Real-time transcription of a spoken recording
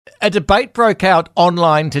A debate broke out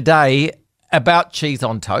online today about cheese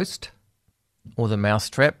on toast or the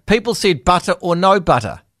mousetrap. People said butter or no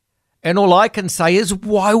butter. And all I can say is,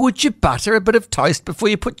 why would you butter a bit of toast before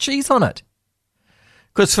you put cheese on it?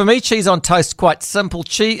 Because for me, cheese on toast is quite simple.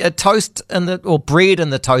 Toast or bread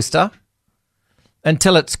in the toaster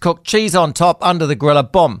until it's cooked. Cheese on top, under the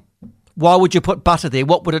griller, boom. Why would you put butter there?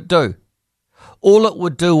 What would it do? All it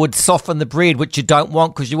would do would soften the bread, which you don't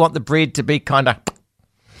want because you want the bread to be kind of...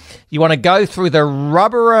 You want to go through the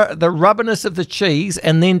rubberness of the cheese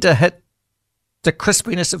and then to hit the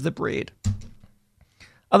crispiness of the bread.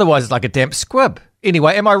 Otherwise, it's like a damp squib.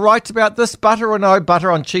 Anyway, am I right about this? Butter or no butter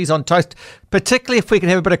on cheese on toast? Particularly if we can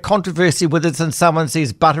have a bit of controversy with it and someone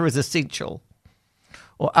says butter is essential.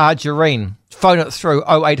 Or margarine. Phone it through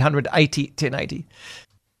 0800 80 1080.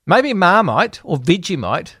 Maybe Marmite or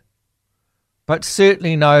Vegemite, but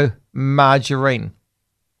certainly no margarine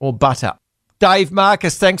or butter. Dave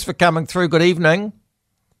Marcus, thanks for coming through. Good evening.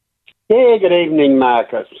 Yeah, good evening,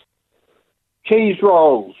 Marcus. Cheese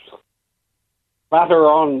rolls. Butter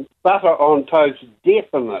on toast,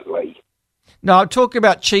 definitely. No, I'm talking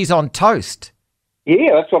about cheese on toast.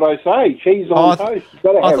 Yeah, that's what I say. Cheese on toast.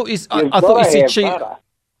 I thought you said cheese. Butter.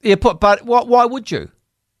 Yeah, put butter. Why would you?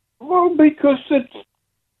 Well, because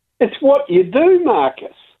it's what you do,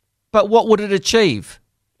 Marcus. But what would it achieve?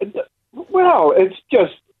 Well, it's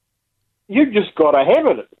just you've just got to have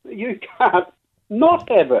it. You can't not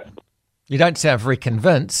have it. You don't sound very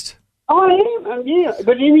convinced. I am, yeah.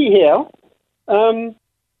 But anyhow,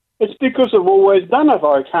 it's because I've always done it.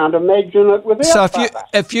 I can't imagine it without butter. So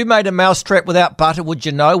if you made a mousetrap without butter, would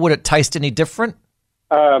you know? Would it taste any different?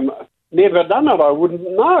 Never done it. I wouldn't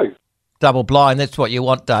know. Double blind, that's what you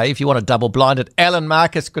want, Dave. You want to double blind it. Alan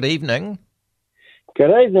Marcus, good evening.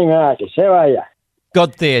 Good evening, Marcus. How are you?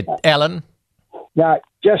 Good there, Alan. No,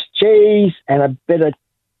 just cheese and a bit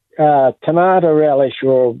of tomato relish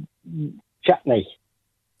or chutney.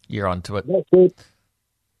 You're onto it. That's it.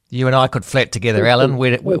 You and I could flat together, Alan.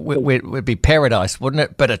 We'd be paradise, wouldn't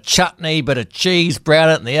it? Bit of chutney, bit of cheese, brown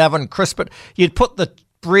it in the oven, crisp it. You'd put the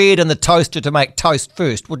bread in the toaster to make toast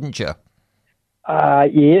first, wouldn't you?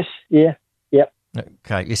 Yes, yeah, yep.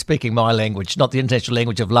 Okay, you're speaking my language, not the international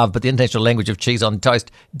language of love, but the international language of cheese on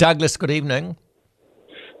toast. Douglas, good evening.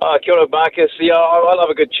 Kia ora, Marcus. Yeah, I love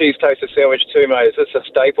a good cheese toasted sandwich too, mate. It's a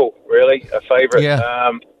staple, really, a favourite.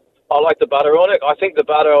 Yeah. I like the butter on it. I think the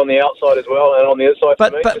butter on the outside as well and on the inside for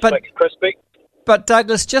me just makes it crispy. But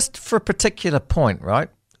Douglas, just for a particular point, right?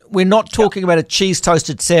 We're not talking about a cheese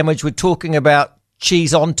toasted sandwich. We're talking about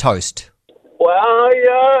cheese on toast. Well,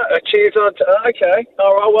 yeah, a cheese on okay.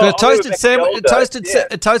 All right, well, a toasted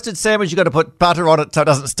sandwich, you've got to put butter on it so it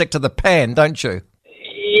doesn't stick to the pan, don't you?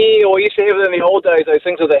 Yeah, well, I used to have it in the old days, those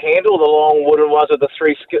things with the handle, the long wooden ones with the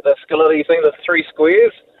skillety thing, the three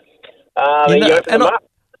squares. You open them up.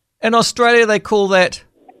 In Australia, they call that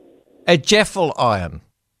a jaffle iron.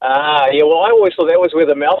 Yeah, well, I always thought that was where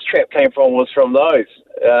the mousetrap came from, was from those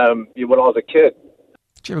when I was a kid.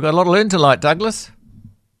 Gee, we've got a lot to learn tonight, Douglas.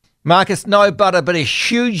 Marcus, no butter, but a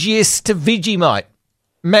huge yes to Vegemite.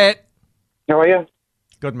 Matt. How are you?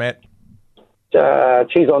 Good, Matt.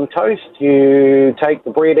 Cheese on toast. You take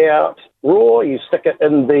the bread out raw, you stick it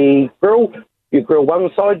in the grill, you grill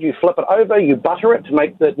one side, you flip it over, you butter it to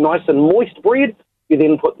make the nice and moist bread. You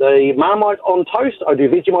then put the Marmite on toast. I do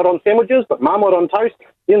Vegemite on sandwiches, but Marmite on toast,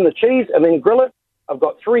 then the cheese, and then grill it. I've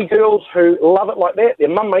got 3 girls who love it like that. Their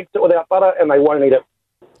mum makes it without butter, and they won't eat it.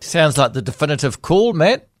 Sounds like the definitive call,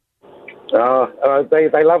 Matt.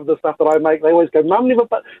 They love the stuff that I make. They always go, Mum never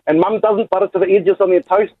butter, and Mum doesn't butter to the edges on their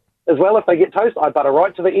toast as well. If they get toast, I butter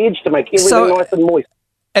right to the edge to make everything nice and moist.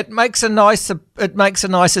 It makes a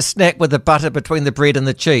nicer snack with the butter between the bread and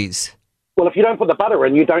the cheese. Well, if you don't put the butter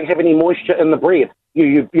in, you don't have any moisture in the bread.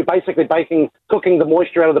 You're basically cooking the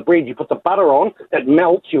moisture out of the bread. You put the butter on, it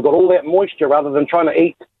melts. You've got all that moisture rather than trying to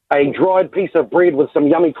eat a dried piece of bread with some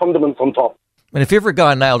yummy condiments on top. And if ever a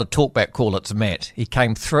guy nailed a talkback call, it's Matt. He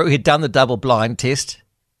came through. He'd done the double blind test.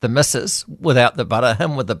 The missus without the butter,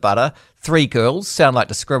 him with the butter. 3 girls, sound like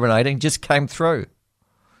discriminating, just came through.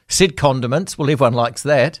 Said condiments. Well, everyone likes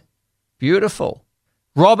that. Beautiful.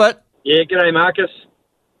 Robert. Yeah, g'day, Marcus.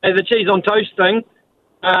 Hey, the cheese on toast thing,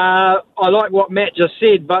 I like what Matt just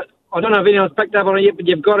said, but I don't know if anyone's picked up on it yet, but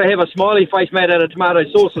you've got to have a smiley face made out of tomato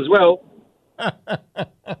sauce as well.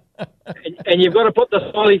 and you've got to put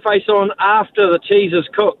the smiley face on after the cheese is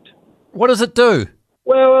cooked. What does it do?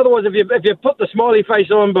 Well, otherwise, if you put the smiley face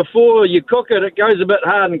on before you cook it, it goes a bit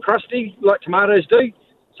hard and crusty, like tomatoes do.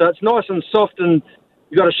 So it's nice and soft, and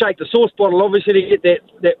you've got to shake the sauce bottle, obviously, to get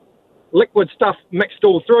that liquid stuff mixed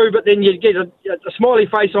all through, but then you get a smiley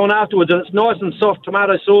face on afterwards, and it's nice and soft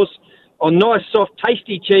tomato sauce on nice, soft,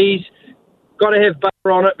 tasty cheese. Got to have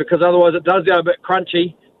butter on it because otherwise it does go a bit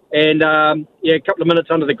crunchy. And, a couple of minutes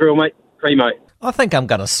under the grill, mate. Primo. I think I'm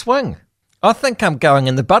going to swing. I think I'm going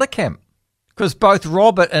in the butter camp because both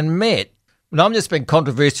Robert and Matt, and I'm just being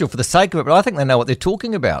controversial for the sake of it, but I think they know what they're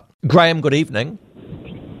talking about. Graham, good evening.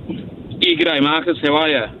 Yeah, g'day, Marcus. How are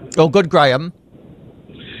you? Oh, good, Graham.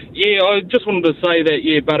 Yeah, I just wanted to say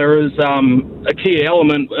that, butter is a key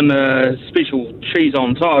element in a special cheese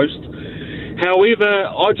on toast. However,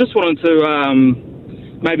 I just wanted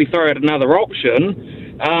to maybe throw out another option.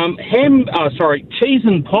 Cheese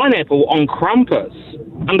and pineapple on crumpets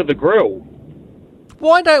under the grill.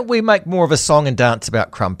 Why don't we make more of a song and dance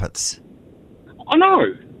about crumpets? I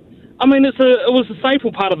know. I mean, it was a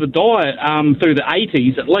staple part of the diet through the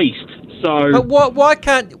 80s at least. So, but why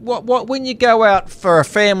can't when you go out for a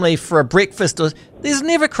family for a breakfast, there's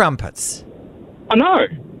never crumpets. I know.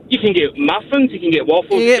 You can get muffins, you can get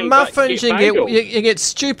waffles. You get muffins, bagels. you get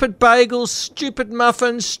stupid bagels, stupid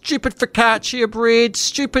muffins, stupid focaccia bread,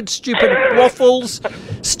 stupid waffles,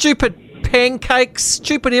 stupid pancakes,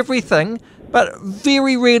 stupid everything. But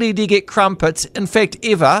very rarely do you get crumpets. In fact,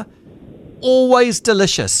 ever. Always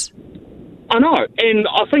delicious. I know, and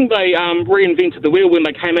I think they reinvented the wheel when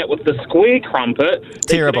they came out with the square crumpet.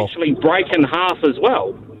 Terrible. It could actually break in half as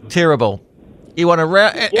well. Terrible. You want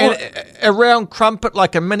a round crumpet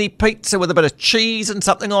like a mini pizza with a bit of cheese and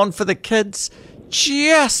something on for the kids.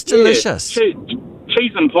 Just delicious. Cheese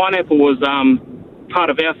and pineapple was part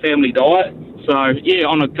of our family diet. So,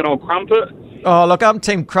 on a good old crumpet. Oh, look, I'm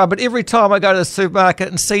Team Crumpet. Every time I go to the supermarket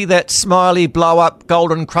and see that smiley, blow-up,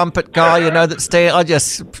 golden crumpet guy, that stand, I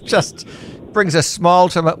just brings a smile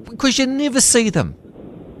to me because you never see them.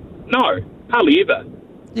 No, hardly ever.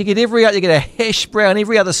 You get a hash brown,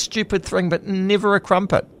 every other stupid thing, but never a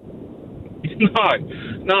crumpet. No.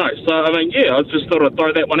 So, I just thought I'd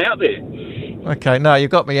throw that one out there. Okay, no,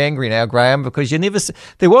 you've got me angry now, Graham, because you never see...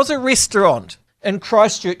 There was a restaurant in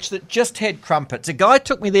Christchurch that just had crumpets. A guy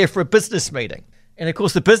took me there for a business meeting. And, of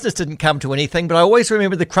course, the business didn't come to anything, but I always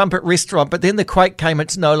remember the crumpet restaurant, but then the quake came,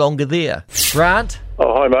 it's no longer there. Grant?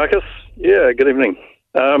 Oh, hi, Marcus. Yeah, good evening.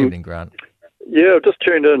 Good evening, Grant. Yeah, I've just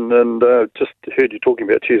tuned in and just heard you talking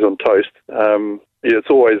about cheese on toast. It's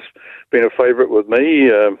always been a favourite with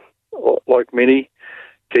me, like many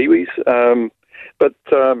Kiwis. But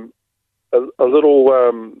a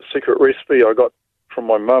little secret recipe I got from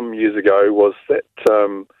my mum years ago was that,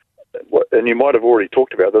 and you might have already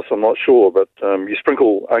talked about this, I'm not sure, but you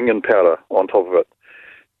sprinkle onion powder on top of it,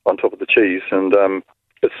 on top of the cheese, and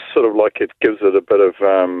it's sort of like it gives it a bit of,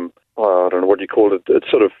 I don't know what you call it,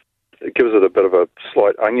 it gives it a bit of a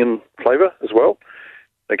slight onion flavour as well.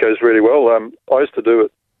 It goes really well. I used to do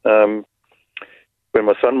it when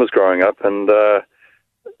my son was growing up, and I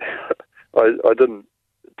didn't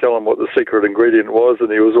tell him what the secret ingredient was, and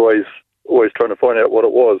he was always trying to find out what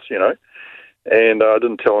it was, and I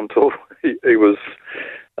didn't tell him until he was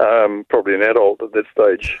probably an adult at that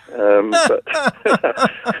stage.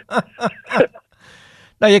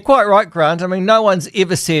 No, you're quite right, Grant. No one's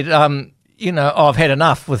ever said, I've had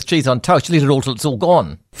enough with cheese on toast. You leave it all till it's all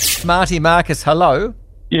gone. Marty Marcus, hello.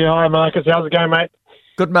 Yeah, hi, Marcus. How's it going, mate?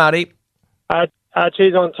 Good, Marty.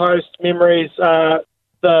 Cheese on toast memories.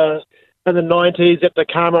 In the 90s at the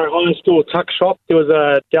Carmo High School tuck shop, there was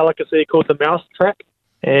a delicacy called the mousetrap,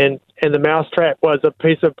 and the mousetrap was a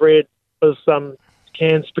piece of bread with some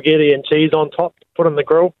canned spaghetti and cheese on top, put in the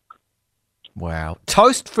grill. Wow.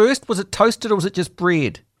 Toast first? Was it toasted or was it just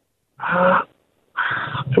bread?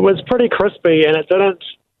 It was pretty crispy, and it didn't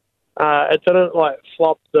like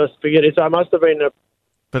flop the spaghetti. So it must have been a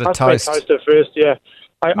bit of toast. Toasted first, yeah.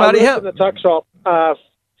 I worked in the tuck shop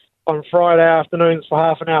on Friday afternoons for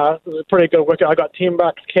half an hour. It was a pretty good workout. I got $10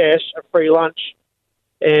 cash, a free lunch,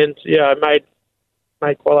 and I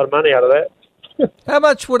made quite a lot of money out of that. How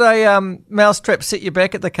much would a mousetrap set you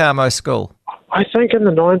back at the Carmo school? I think in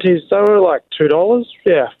the 90s they were like $2.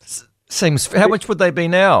 Yeah. Seems. How much would they be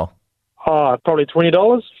now? Oh, probably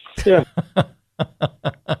 $20. Yeah.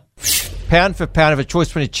 Pound for pound, of a choice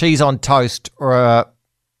between a cheese on toast or a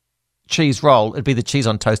cheese roll, it'd be the cheese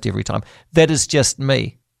on toast every time. That is just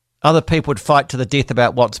me. Other people would fight to the death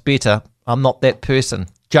about what's better. I'm not that person.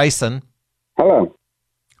 Jason. Hello.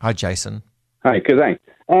 Hi, Jason. Hi, good day.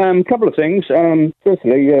 Couple of things.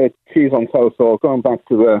 Firstly, cheese on toast, or going back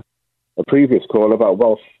to a previous call about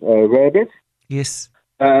Welsh rarebit. Yes.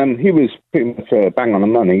 He was pretty much bang on the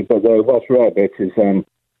money, but Welsh rarebit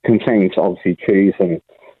contains obviously cheese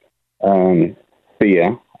and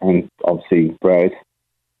beer and obviously bread.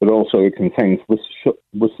 but also it contains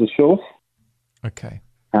Worcester sauce Okay.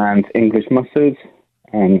 and English mustard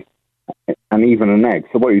and even an egg.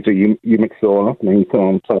 So what you do, you mix it all up and then you put it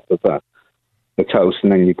on top of the toast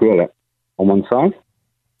and then you grill it on one side.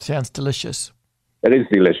 Sounds delicious. It is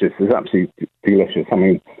delicious. It's absolutely delicious. I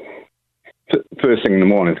mean, first thing in the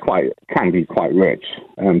morning can be quite rich.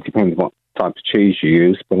 Depends what type of cheese you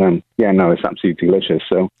use, but it's absolutely delicious.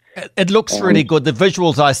 So it looks really good. The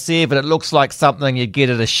visuals I see of it, it looks like something you'd get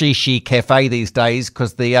at a shishi cafe these days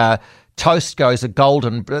because the toast goes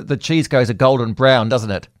the cheese goes a golden brown,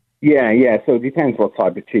 doesn't it? Yeah. So it depends what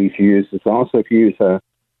type of cheese you use as well. So if you use a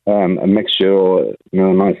mixture or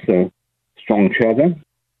a nice strong cheddar,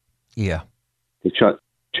 yeah, the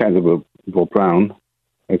cheddar will brown.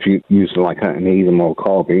 If you use like an Edam or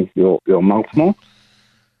Corby, you'll melt more.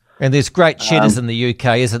 And there's great cheddars in the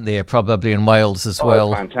UK, isn't there? Probably in Wales as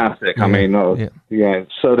well. Fantastic. Yeah. I mean,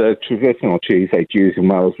 So the traditional cheese they use in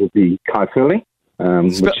Wales would be Caerphilly.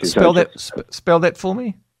 Spell that for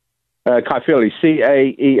me. Caerphilly,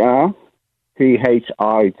 Caerphilly.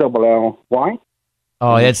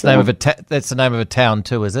 Oh, that's the name of a town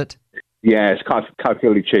too, is it? Yeah, it's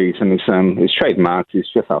Caerphilly cheese, and it's trademarked.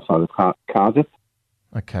 It's just outside of Cardiff.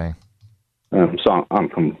 Okay. So I'm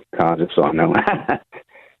from Cardiff, so I know.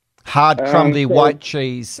 Hard, crumbly white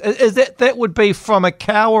cheese. Is that would be from a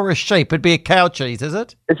cow or a sheep? It'd be a cow cheese, is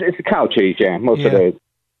it? It's a cow cheese, yeah. Most of the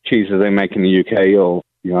cheeses they make in the UK, or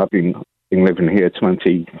I've been living here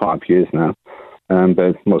 25 years now,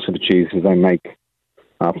 but most of the cheeses they make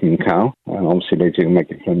are from cow. Obviously, they do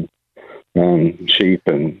make it from sheep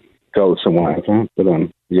and goats and whatever, but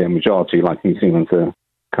majority like New Zealand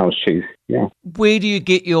cow's cheese. Yeah. Where do you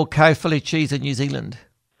get your Caerphilly cheese in New Zealand?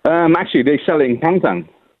 Actually, they sell it in Canton,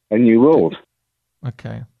 a New World.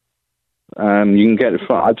 Okay. You can get it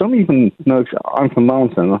from. I don't even know if I'm from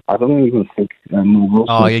Mountain. I don't even think Moore Wilson.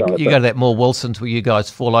 Oh, you go to that Moore Wilson's where you guys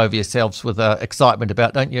fall over yourselves with excitement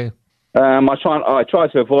about, don't you? I try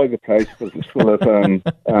to avoid the place because it's full of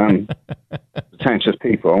pretentious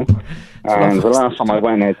people. And the last time I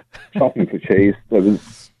went there shopping for cheese, there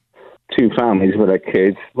was two families with their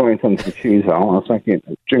kids right onto the cheese aisle. I was like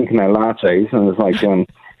drinking their lattes, and I was like,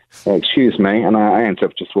 excuse me, and I ended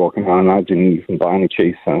up just walking around. And I didn't even buy any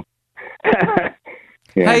cheese. So,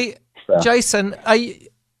 Hey, Jason, are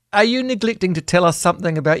you neglecting to tell us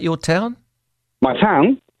something about your town? My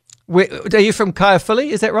town? Are you from Caerphilly?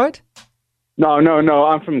 Is that right? No.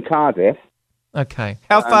 I'm from Cardiff. Okay.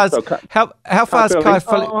 How far is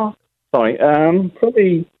Caerphilly?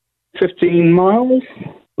 Probably 15 miles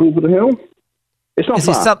over the hill. It's not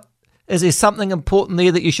far. Is there something important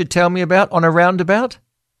there that you should tell me about on a roundabout?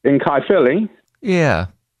 In Caerphilly? Yeah.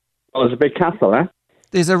 Oh, there's a big castle there.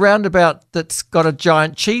 There's a roundabout that's got a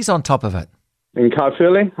giant cheese on top of it. In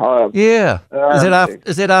Caerphilly? Yeah.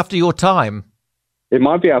 Is it after your time? It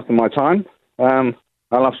might be after my time. I'll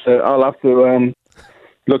have to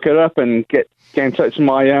look it up and get in touch with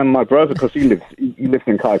my brother because he lives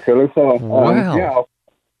in Caerphilly. So wow.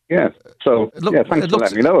 So thanks for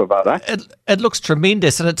letting me know about that. It looks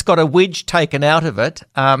tremendous, and it's got a wedge taken out of it.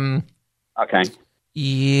 Okay.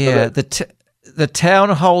 Yeah, the town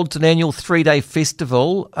holds an annual 3-day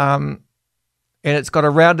festival, and it's got a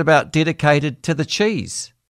roundabout dedicated to the cheese.